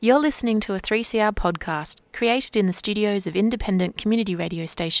You're listening to a 3CR podcast created in the studios of independent community radio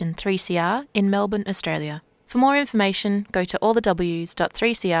station 3CR in Melbourne, Australia. For more information, go to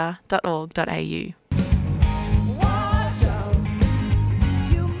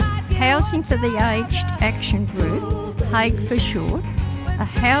allthews.3cr.org.au. Housing for the Aged Action Group, HAAG for short, a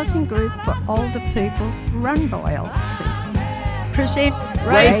housing group for older people run by older people, present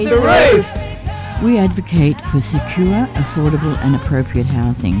Raise the Roof! We advocate for secure, affordable and appropriate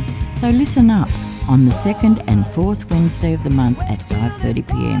housing. So listen up on the second and fourth Wednesday of the month at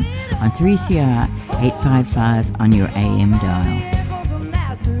 5:30pm on 3CR 855 on your AM dial.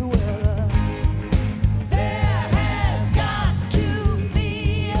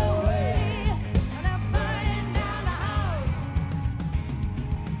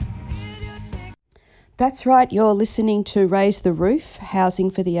 That's right, you're listening to Raise the Roof, Housing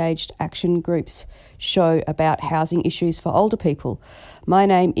for the Aged Action Group's show about housing issues for older people. My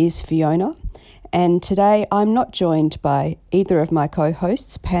name is Fiona, and today I'm not joined by either of my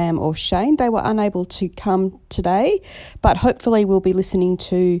co-hosts, Pam or Shane. They were unable to come today, but hopefully we'll be listening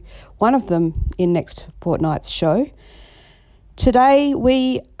to one of them in next fortnight's show. Today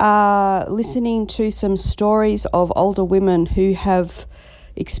we are listening to some stories of older women who have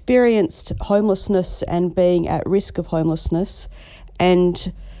experienced homelessness and being at risk of homelessness,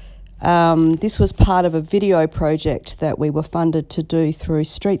 and this was part of a video project that we were funded to do through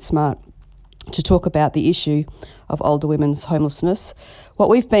Street Smart to talk about the issue of older women's homelessness. What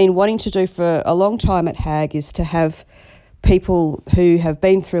we've been wanting to do for a long time at HAAG is to have people who have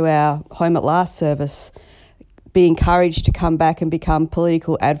been through our Home at Last service be encouraged to come back and become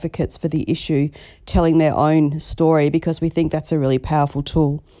political advocates for the issue, telling their own story, because we think that's a really powerful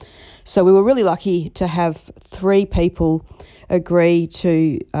tool. So we were really lucky to have 3 people agree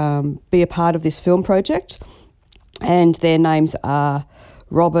to be a part of this film project, and their names are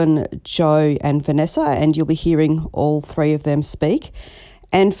Robin, Jo and Vanessa, and you'll be hearing all 3 of them speak.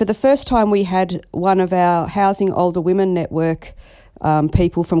 And for the first time we had one of our Housing Older Women Network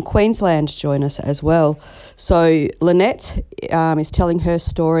people from Queensland join us as well. So Lynette is telling her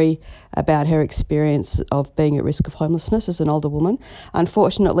story about her experience of being at risk of homelessness as an older woman.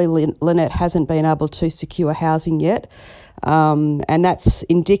 Unfortunately, Lynette hasn't been able to secure housing yet, and that's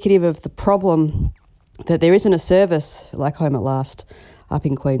indicative of the problem that there isn't a service like Home at Last up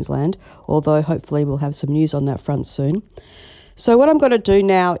in Queensland, although hopefully we'll have some news on that front soon. So what I'm going to do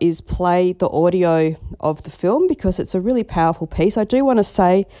now is play the audio of the film because it's a really powerful piece. I do want to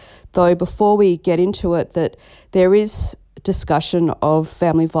say, though, before we get into it, that there is discussion of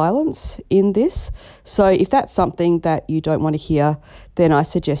family violence in this. So if that's something that you don't want to hear, then I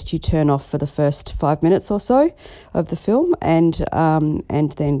suggest you turn off for the first 5 minutes or so of the film and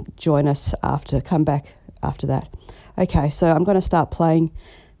then join us come back after that. Okay, so I'm going to start playing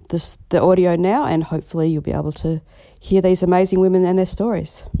the audio now, and hopefully you'll be able to hear these amazing women and their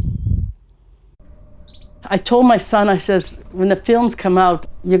stories. I told my son, I says, when the films come out,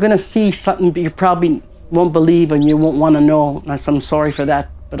 you're going to see something you probably won't believe and you won't want to know. And I said, I'm sorry for that,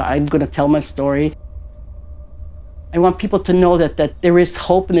 but I'm going to tell my story. I want people to know that there is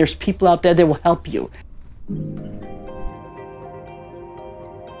hope and there's people out there that will help you.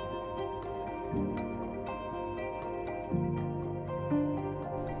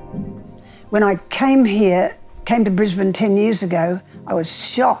 When I came to Brisbane 10 years ago, I was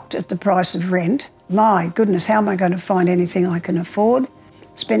shocked at the price of rent. My goodness, how am I going to find anything I can afford?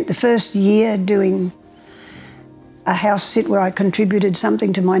 Spent the first year doing a house sit where I contributed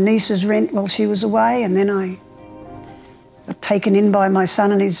something to my niece's rent while she was away, and then I got taken in by my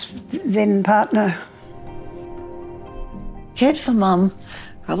son and his then partner. Cared for Mum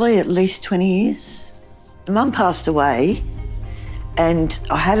probably at least 20 years. Mum passed away and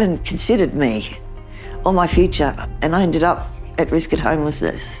I hadn't considered me or my future, and I ended up at risk of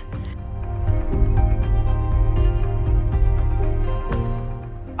homelessness.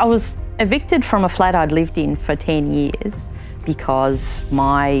 I was evicted from a flat I'd lived in for 10 years because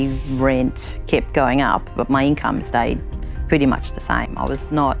my rent kept going up, but my income stayed pretty much the same. I was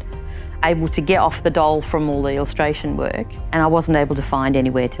not able to get off the dole from all the illustration work, and I wasn't able to find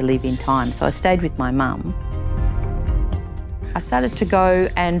anywhere to live in time, so I stayed with my mum. I started to go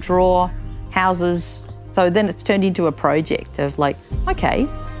and draw houses, so then it's turned into a project of like, okay,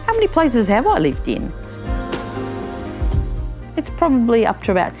 how many places have I lived in? It's probably up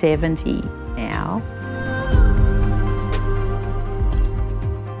to about 70 now.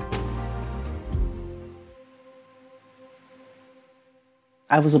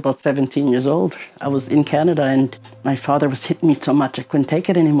 I was about 17 years old. I was in Canada and my father was hitting me so much I couldn't take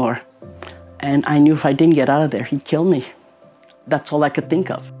it anymore. And I knew if I didn't get out of there, he'd kill me. that's all I could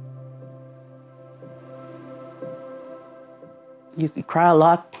think of. You cry a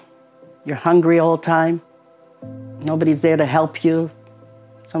lot. You're hungry all the time. Nobody's there to help you.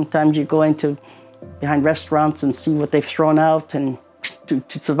 Sometimes you go behind restaurants and see what they've thrown out and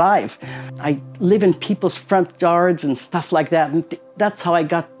to survive. I live in people's front yards and stuff like that, and that's how I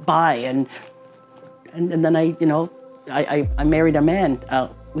got by. And then I married a man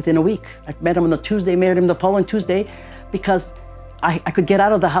within a week. I met him on a Tuesday, married him the following Tuesday, because I could get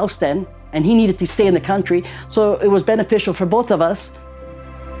out of the house then, and he needed to stay in the country, so it was beneficial for both of us.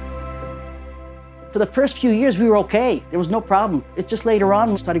 For the first few years, we were okay. There was no problem. It's just later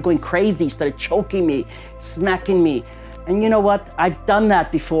on, we started going crazy, started choking me, smacking me. And you know what? I've done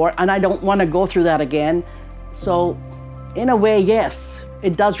that before, and I don't want to go through that again. So, in a way, yes,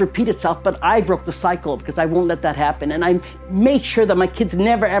 it does repeat itself, but I broke the cycle because I won't let that happen. And I made sure that my kids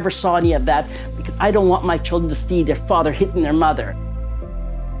never, ever saw any of that, because I don't want my children to see their father hitting their mother.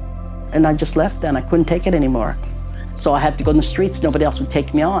 And I just left then. I couldn't take it anymore. So I had to go in the streets. Nobody else would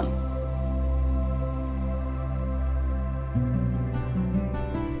take me on.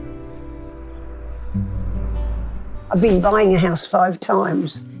 I've been buying a house 5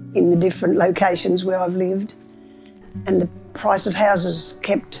 times in the different locations where I've lived, and the price of houses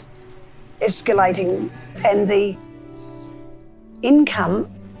kept escalating, and the income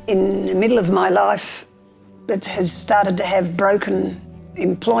in the middle of my life that has started to have broken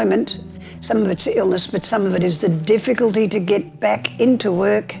employment. Some of it's illness, but some of it is the difficulty to get back into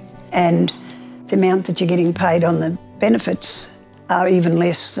work, and the amount that you're getting paid on the benefits are even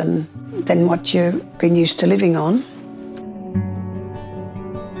less than what you've been used to living on.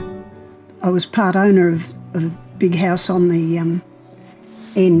 I was part owner of a big house on the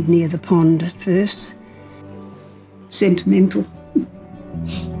end near the pond at first. Sentimental.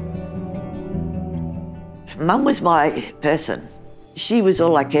 Mum was my person. She was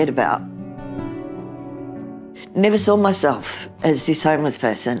all I cared about. Never saw myself as this homeless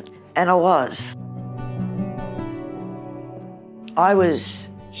person, and I was. I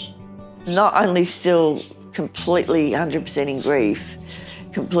was not only still completely 100% in grief,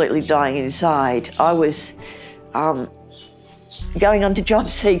 completely dying inside, I was going on to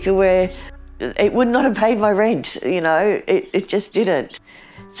JobSeeker where it would not have paid my rent, it just didn't.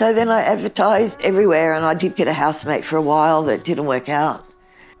 So then I advertised everywhere, and I did get a housemate for a while that didn't work out.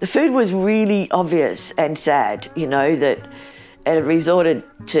 The food was really obvious and sad, that it resorted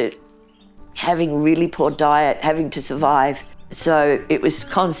to having really poor diet, having to survive. So it was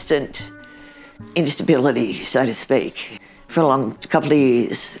constant instability, so to speak, for a long couple of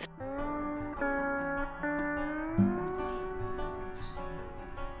years.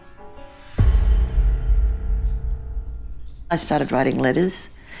 I started writing letters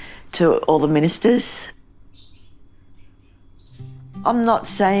to all the ministers. I'm not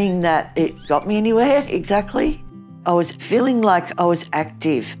saying that it got me anywhere exactly. I was feeling like I was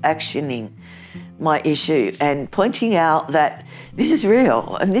actioning my issue and pointing out that this is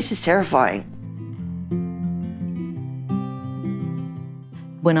real and this is terrifying.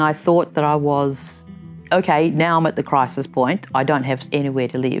 When I thought that I was, okay, now I'm at the crisis point, I don't have anywhere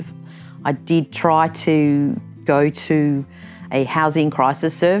to live, I did try to go to a housing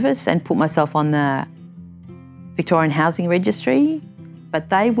crisis service and put myself on the Victorian Housing Registry, but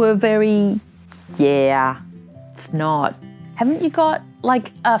they were very, it's not. Haven't you got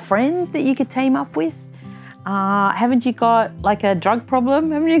like a friend that you could team up with? Haven't you got like a drug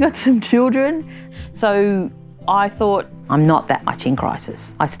problem? Haven't you got some children? So I thought, I'm not that much in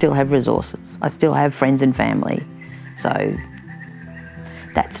crisis. I still have resources. I still have friends and family. So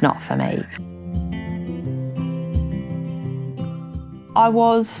that's not for me. I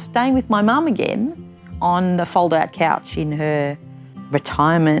was staying with my mum again on the fold-out couch in her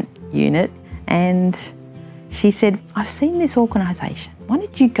retirement unit, and she said, I've seen this organisation. Why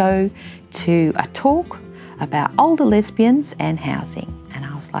don't you go to a talk about older lesbians and housing? And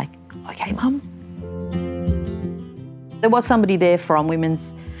I was like, okay, Mum. There was somebody there from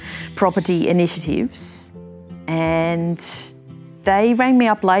Women's Property Initiatives, and they rang me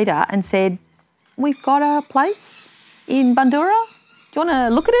up later and said, we've got a place in Bundoora. Do you want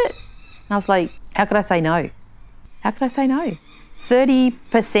to look at it? And I was like, how could I say no? How could I say no?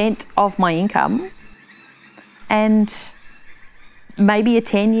 30% of my income and maybe a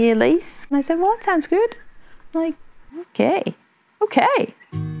 10-year lease. And they said, well, that sounds good. I'm like, okay.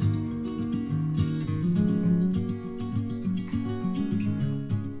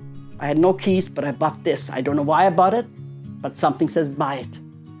 I had no keys, but I bought this. I don't know why I bought it, but something says buy it.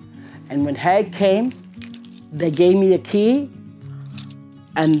 And when Hag came, they gave me a key,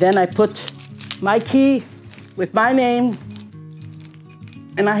 and then I put my key with my name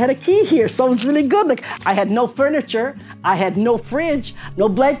And I had a key here, so it was really good. Like, I had no furniture, I had no fridge, no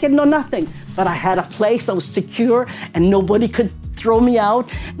blanket, no nothing. But I had a place that was secure and nobody could throw me out.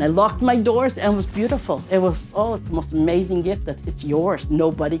 And I locked my doors and it was beautiful. It was, it's the most amazing gift that it's yours.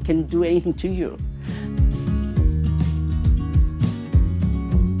 Nobody can do anything to you.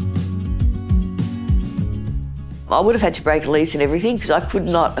 I would have had to break a lease and everything because I could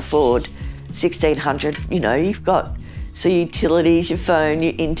not afford $1,600. You know, you've got utilities, your phone,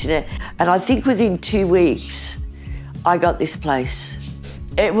 your internet. And I think within 2 weeks, I got this place.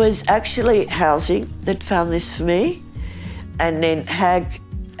 It was actually housing that found this for me. And then HAG,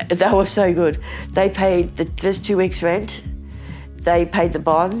 they were so good. They paid the first 2 weeks' rent. They paid the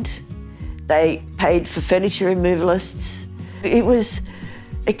bond. They paid for furniture removalists. It was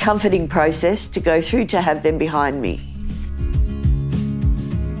a comforting process to go through to have them behind me.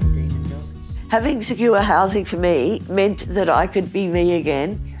 Having secure housing for me meant that I could be me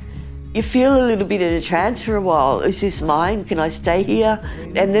again. You feel a little bit in a trance for a while. Is this mine? Can I stay here?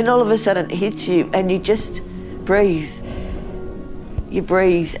 And then all of a sudden it hits you and you just breathe. You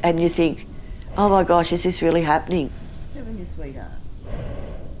breathe and you think, oh my gosh, is this really happening?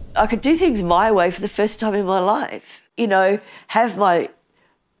 I could do things my way for the first time in my life. You know, have my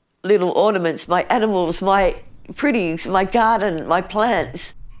little ornaments, my animals, my pretties, my garden, my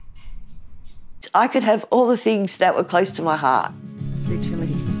plants. I could have all the things that were close to my heart.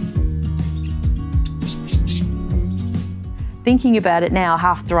 Literally. Thinking about it now,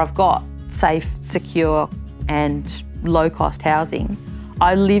 after I've got safe, secure and low-cost housing,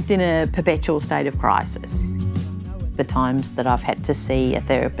 I lived in a perpetual state of crisis. The times that I've had to see a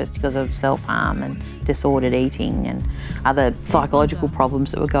therapist because of self-harm and disordered eating and other psychological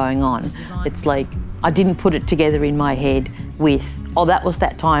problems that were going on, it's like I didn't put it together in my head with, oh, that was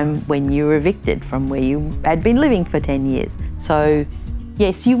that time when you were evicted from where you had been living for 10 years. So,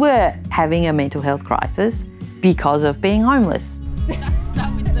 yes, you were having a mental health crisis because of being homeless.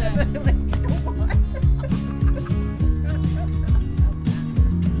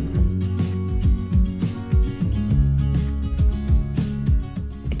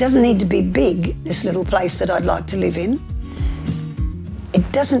 It doesn't need to be big, this little place that I'd like to live in.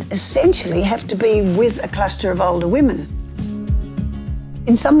 It doesn't essentially have to be with a cluster of older women.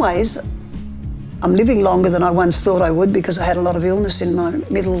 In some ways, I'm living longer than I once thought I would because I had a lot of illness in my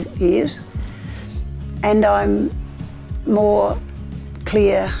middle years. And I'm more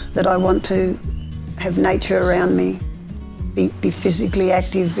clear that I want to have nature around me, be physically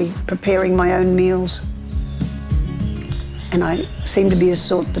active, be preparing my own meals. And I seem to be a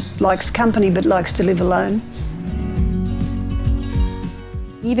sort that likes company but likes to live alone.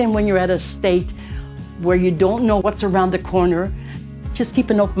 Even when you're at a state where you don't know what's around the corner, just keep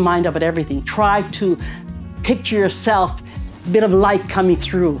an open mind about everything. Try to picture yourself, a bit of light coming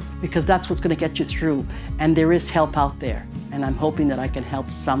through, because that's what's going to get you through. And there is help out there. And I'm hoping that I can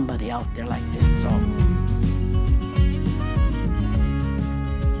help somebody out there like this. So.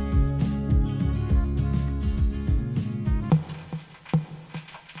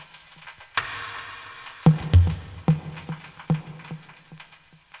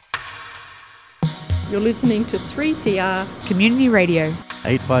 You're listening to 3CR Community Radio,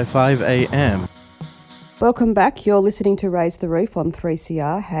 855 AM. Welcome back. You're listening to Raise the Roof on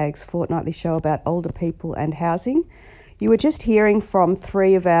 3CR, HAG's fortnightly show about older people and housing. You were just hearing from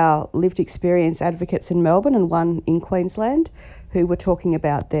 3 of our lived experience advocates in Melbourne and 1 in Queensland who were talking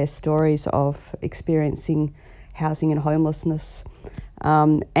about their stories of experiencing housing and homelessness.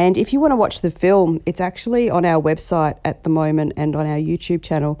 And if you want to watch the film, it's actually on our website at the moment and on our YouTube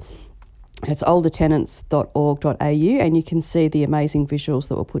channel. It's oldertenants.org.au, and you can see the amazing visuals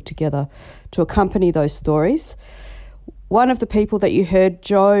that were put together to accompany those stories. One of the people that you heard,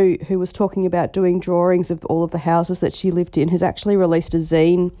 Jo, who was talking about doing drawings of all of the houses that she lived in, has actually released a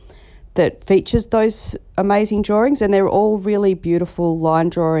zine that features those amazing drawings, and they're all really beautiful line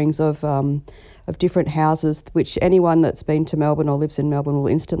drawings of different houses, which anyone that's been to Melbourne or lives in Melbourne will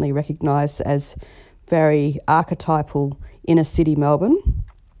instantly recognise as very archetypal inner city Melbourne.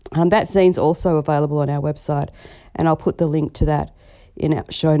 That zine's also available on our website, and I'll put the link to that in our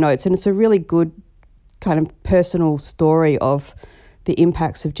show notes. And it's a really good kind of personal story of the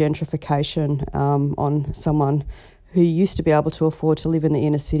impacts of gentrification on someone who used to be able to afford to live in the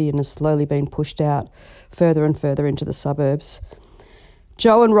inner city and has slowly been pushed out further and further into the suburbs.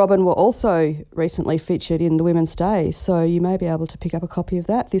 Jo and Robin were also recently featured in the Women's Day, so you may be able to pick up a copy of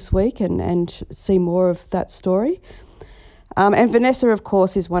that this week and see more of that story. And Vanessa, of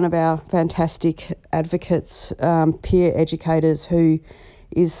course, is one of our fantastic advocates, peer educators who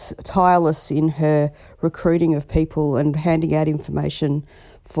is tireless in her recruiting of people and handing out information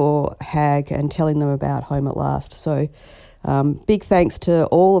for HAG and telling them about Home at Last. So big thanks to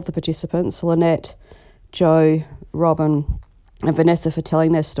all of the participants, Lynette, Jo, Robin and Vanessa, for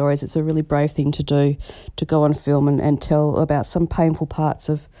telling their stories. It's a really brave thing to do, to go on film and tell about some painful parts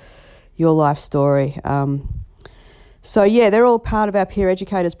of your life story. So yeah, they're all part of our Peer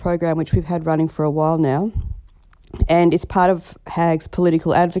Educators program, which we've had running for a while now. And it's part of HAG's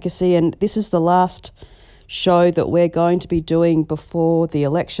political advocacy. And this is the last show that we're going to be doing before the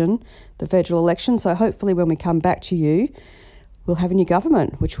election, the federal election. So hopefully when we come back to you, we'll have a new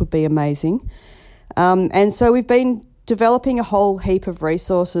government, which would be amazing. And so we've been developing a whole heap of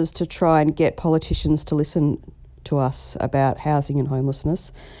resources to try and get politicians to listen to us about housing and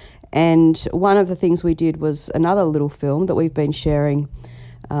homelessness. And one of the things we did was another little film that we've been sharing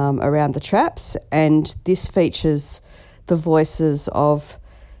around the traps, and this features the voices of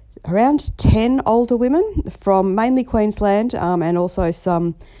around 10 older women from mainly Queensland and also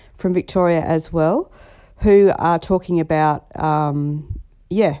some from Victoria as well, who are talking about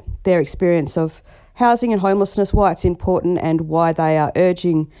their experience of housing and homelessness, why it's important and why they are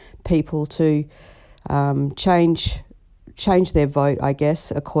urging people to change their vote, I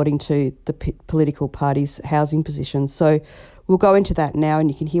guess, according to the political party's housing positions. So we'll go into that now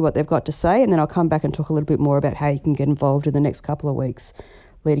and you can hear what they've got to say, and then I'll come back and talk a little bit more about how you can get involved in the next couple of weeks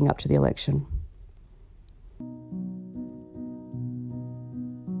leading up to the election.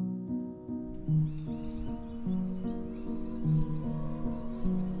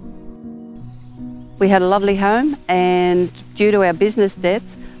 We had a lovely home, and due to our business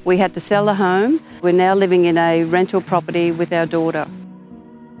debts, we had to sell the home. We're now living in a rental property with our daughter.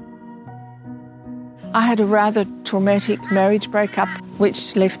 I had a rather traumatic marriage breakup,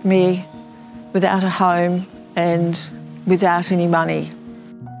 which left me without a home and without any money.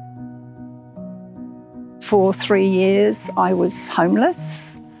 For 3 years, I was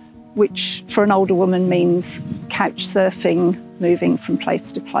homeless, which for an older woman means couch surfing, moving from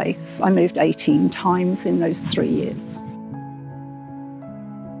place to place. I moved 18 times in those 3 years.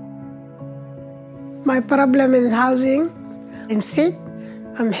 My problem is housing. I'm sick.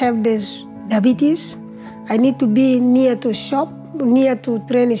 I have this diabetes. I need to be near to shop, near to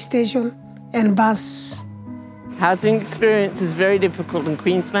train station and bus. Housing experience is very difficult in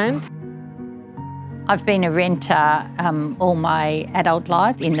Queensland. I've been a renter all my adult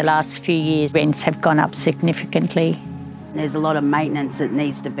life. In the last few years, rents have gone up significantly. There's a lot of maintenance that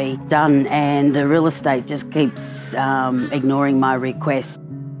needs to be done, and the real estate just keeps ignoring my requests.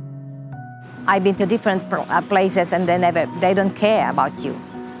 I've been to different places and they don't care about you.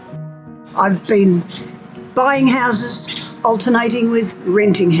 I've been buying houses, alternating with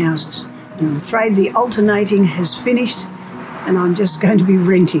renting houses. And I'm afraid the alternating has finished and I'm just going to be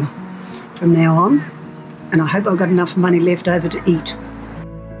renting from now on. And I hope I've got enough money left over to eat.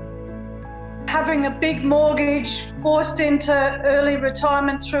 Having a big mortgage, forced into early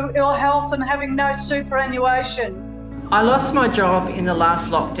retirement through ill health and having no superannuation. I lost my job in the last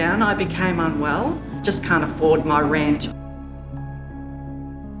lockdown. I became unwell, just can't afford my rent.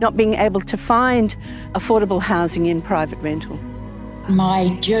 Not being able to find affordable housing in private rental. My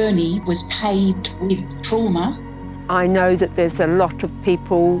journey was paved with trauma. I know that there's a lot of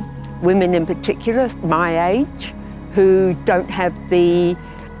people, women in particular, my age, who don't have the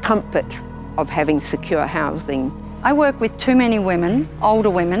comfort of having secure housing. I work with too many women, older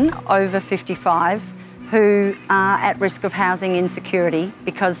women over 55, who are at risk of housing insecurity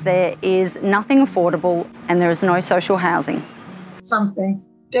because there is nothing affordable and there is no social housing. Something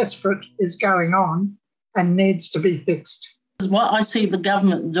desperate is going on and needs to be fixed. What I see the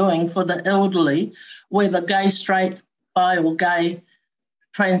government doing for the elderly, whether gay, straight, bi or gay,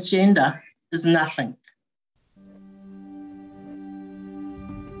 transgender, is nothing.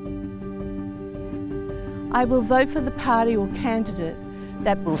 I will vote for the party or candidate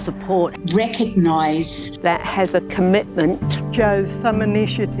that will support, recognise, that has a commitment, shows some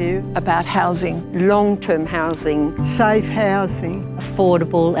initiative about housing, long-term housing, safe housing,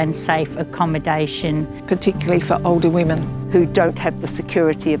 affordable and safe accommodation, particularly for older women who don't have the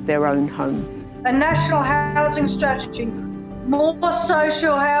security of their own home. A national housing strategy, more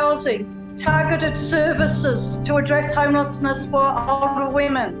social housing, targeted services to address homelessness for older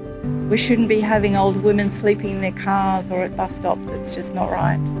women. We shouldn't be having old women sleeping in their cars or at bus stops. It's just not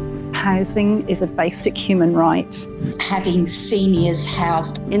right. Housing is a basic human right. Having seniors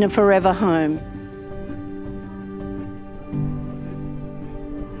housed in a forever home.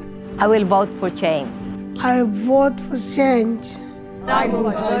 I will vote for change. I vote for change. I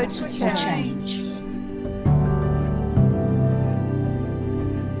will vote for change.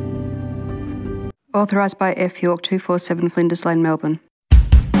 Authorised by F York 247 Flinders Lane, Melbourne.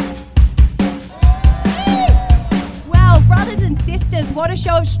 Well, brothers and sisters, what a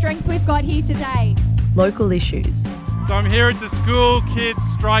show of strength we've got here today. Local issues. So I'm here at the School Kids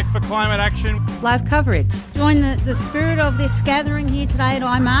Strike for Climate Action. Live coverage. Join the spirit of this gathering here today at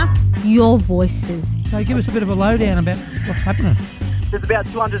IMARC. Your voices. So give us a bit of a lowdown about what's happening. There's about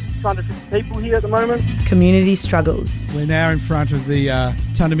 250 people here at the moment. Community struggles. We're now in front of the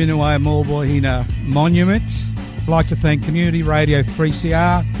Tundaminawaya Maulboyheenner Monument. I'd like to thank Community Radio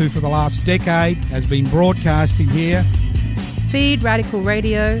 3CR, who for the last decade has been broadcasting here. Feed Radical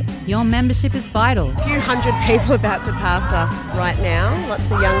Radio. Your membership is vital. A few hundred people about to pass us right now.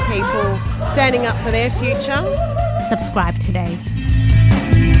 Lots of young people standing up for their future. Subscribe today.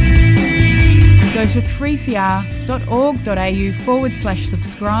 Go to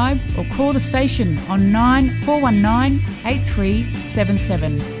 3cr.org.au/subscribe or call the station on 9419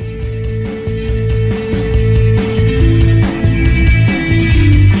 8377.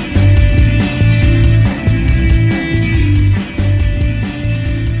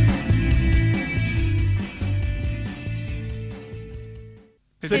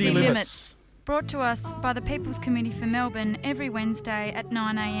 City Limits. Brought to us by the People's Committee for Melbourne every Wednesday at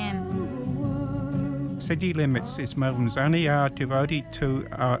 9 a.m. City Limits is Melbourne's only hour devoted to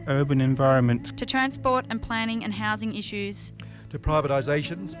our urban environment. To transport and planning and housing issues. To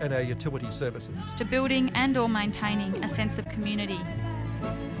privatisations and our utility services. To building and or maintaining a sense of community.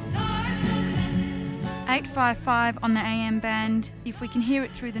 855 on the AM band if we can hear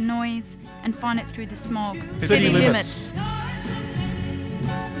it through the noise and find it through the smog. City Limits.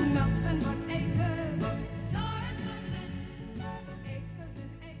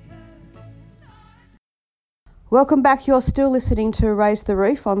 Welcome back. You're still listening to Raise the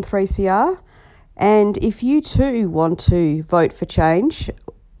Roof on 3CR. And if you too want to vote for change,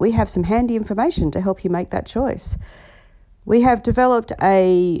 we have some handy information to help you make that choice. We have developed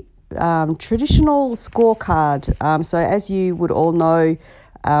a traditional scorecard. So as you would all know,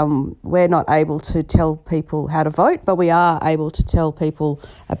 we're not able to tell people how to vote, but we are able to tell people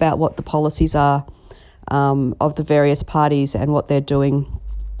about what the policies are of the various parties and what they're doing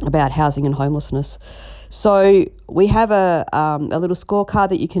about housing and homelessness. So we have a little scorecard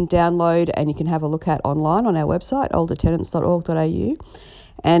that you can download and you can have a look at online on our website, oldertenants.org.au,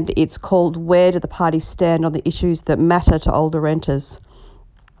 and it's called Where Do the Parties Stand on the Issues That Matter to Older Renters.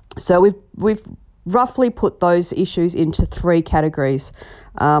 So we've roughly put those issues into three categories.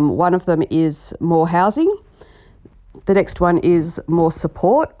 One of them is more housing, the next one is more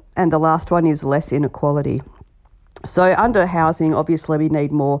support, and the last one is less inequality. So under housing, obviously we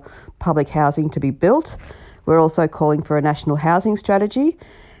need more public housing to be built. We're also calling for a national housing strategy,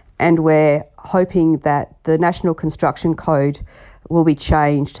 and we're hoping that the National Construction Code will be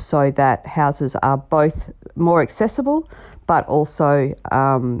changed so that houses are both more accessible but also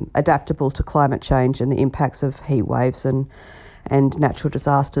adaptable to climate change and the impacts of heat waves and natural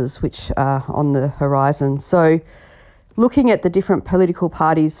disasters which are on the horizon. So looking at the different political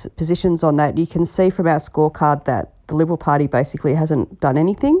parties' positions on that, you can see from our scorecard that the Liberal Party basically hasn't done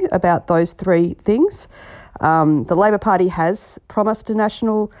anything about those three things. The Labor Party has promised a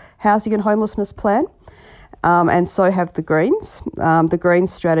national housing and homelessness plan, and so have the Greens. The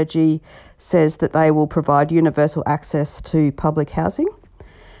Greens strategy says that they will provide universal access to public housing.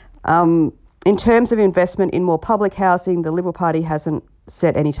 In terms of investment in more public housing, the Liberal Party hasn't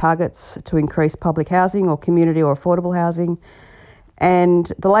set any targets to increase public housing or community or affordable housing.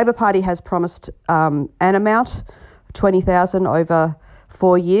 And the Labor Party has promised an amount, 20,000 over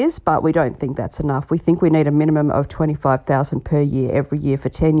 4 years, but we don't think that's enough. We think we need a minimum of 25,000 per year every year for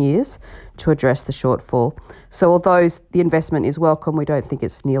 10 years to address the shortfall. So although the investment is welcome, we don't think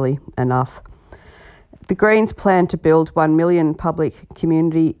it's nearly enough. The Greens plan to build 1 million public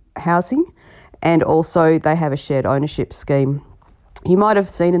community housing, and also they have a shared ownership scheme. You might have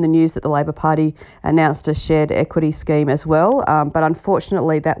seen in the news that the Labor Party announced a shared equity scheme as well, but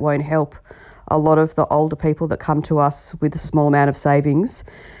unfortunately that won't help a lot of the older people that come to us with a small amount of savings,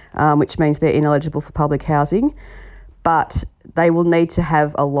 which means they're ineligible for public housing. But they will need to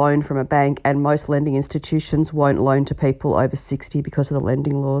have a loan from a bank, and most lending institutions won't loan to people over 60 because of the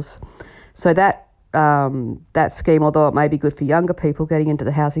lending laws. So that scheme, although it may be good for younger people getting into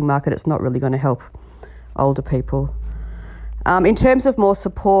the housing market, it's not really going to help older people. In terms of more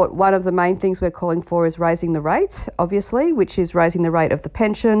support, one of the main things we're calling for is raising the rate, obviously, which is raising the rate of the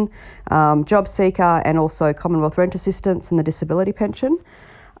pension, job seeker, and also Commonwealth rent assistance and the disability pension.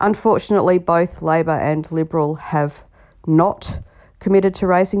 Unfortunately, both Labor and Liberal have not committed to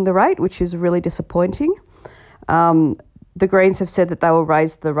raising the rate, which is really disappointing. the Greens have said that they will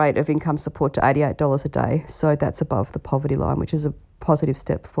raise the rate of income support to $88 a day. So that's above the poverty line, which is a positive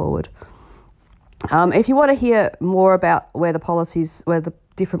step forward. If you want to hear more about where the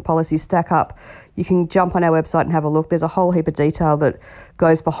different policies stack up, you can jump on our website and have a look. There's a whole heap of detail that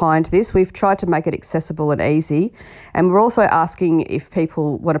goes behind this. We've tried to make it accessible and easy, and we're also asking if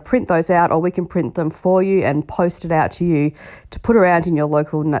people want to print those out, or we can print them for you and post it out to you to put around in your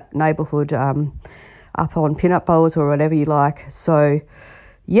local neighbourhood, up on pin-up boards or whatever you like. So,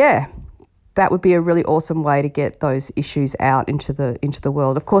 yeah, that would be a really awesome way to get those issues out into the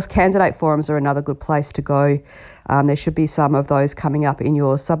world. Of course, candidate forums are another good place to go. There should be some of those coming up in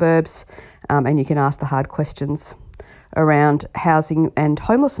your suburbs, and you can ask the hard questions around housing and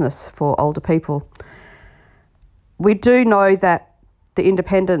homelessness for older people. We do know that the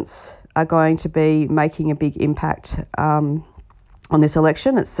independents are going to be making a big impact on this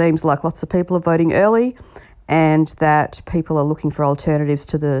election. It seems like lots of people are voting early, and that people are looking for alternatives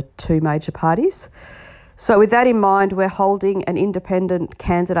to the two major parties. So with that in mind, we're holding an independent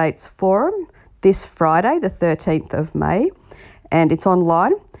candidates forum this Friday, the 13th of May, and it's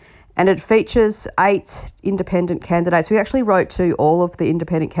online, and it features 8 independent candidates. We actually wrote to all of the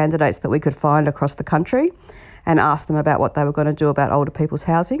independent candidates that we could find across the country and asked them about what they were going to do about older people's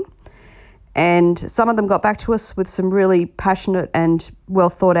housing. And some of them got back to us with some really passionate and well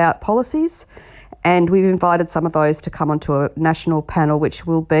thought out policies. And we've invited some of those to come onto a national panel, which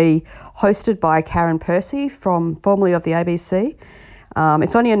will be hosted by Karen Percy, formerly of the ABC.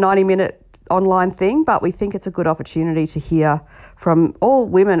 It's only a 90-minute online thing, but we think it's a good opportunity to hear from all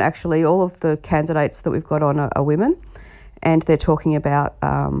women, actually. All of the candidates that we've got on are women, and they're talking about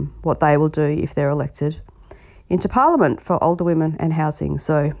what they will do if they're elected into Parliament for older women and housing.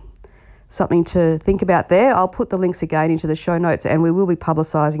 So something to think about there. I'll put the links again into the show notes, and we will be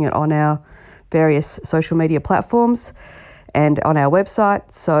publicising it on our various social media platforms and on our website.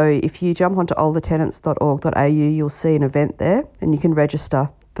 So if you jump onto oldertenants.org.au, you'll see an event there, and you can register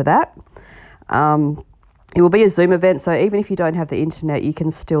for that. It will be a Zoom event, so even if you don't have the internet, you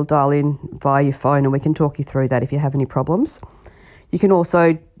can still dial in via your phone, and we can talk you through that if you have any problems. You can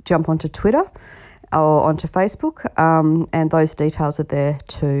also jump onto Twitter or onto Facebook, and those details are there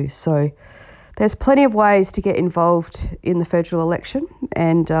too. So there's plenty of ways to get involved in the federal election,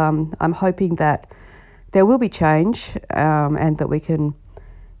 and I'm hoping that there will be change, and that we can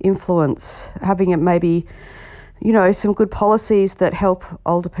influence having it maybe, some good policies that help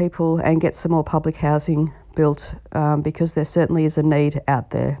older people and get some more public housing built, because there certainly is a need out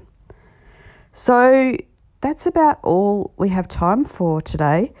there. So that's about all we have time for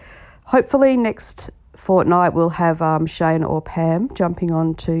today. Hopefully next fortnight we'll have Shane or Pam jumping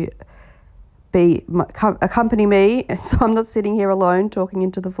on to accompany me, so I'm not sitting here alone talking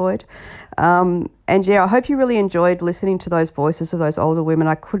into the void. And yeah, I hope you really enjoyed listening to those voices of those older women.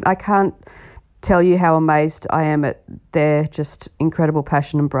 I can't tell you how amazed I am at their just incredible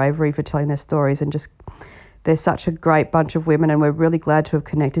passion and bravery for telling their stories, and just they're such a great bunch of women, and we're really glad to have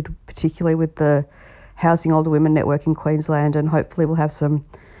connected, particularly with the Housing Older Women Network in Queensland, and hopefully we'll have some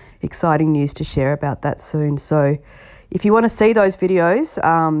exciting news to share about that soon. So if you want to see those videos,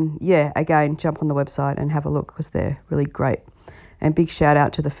 again, jump on the website and have a look, because they're really great. And big shout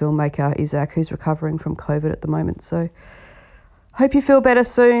out to the filmmaker, Isaac, who's recovering from COVID at the moment. So hope you feel better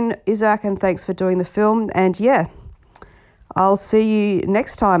soon, Isaac, and thanks for doing the film. And yeah, I'll see you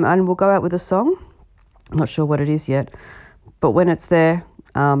next time, and we'll go out with a song. I'm not sure what it is yet, but when it's there,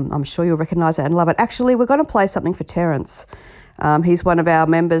 I'm sure you'll recognise it and love it. Actually, we're going to play something for Terence. He's one of our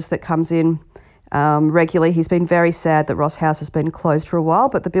members that comes in regularly. He's been very sad that Ross House has been closed for a while,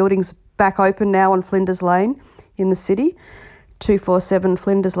 but the building's back open now on Flinders Lane in the city, 247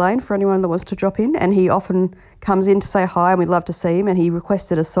 Flinders Lane, for anyone that wants to drop in. And he often comes in to say hi, and we'd love to see him, and he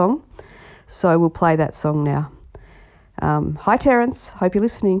requested a song, so we'll play that song now. Hi Terence, hope you're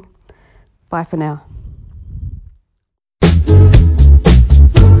listening. Bye for now.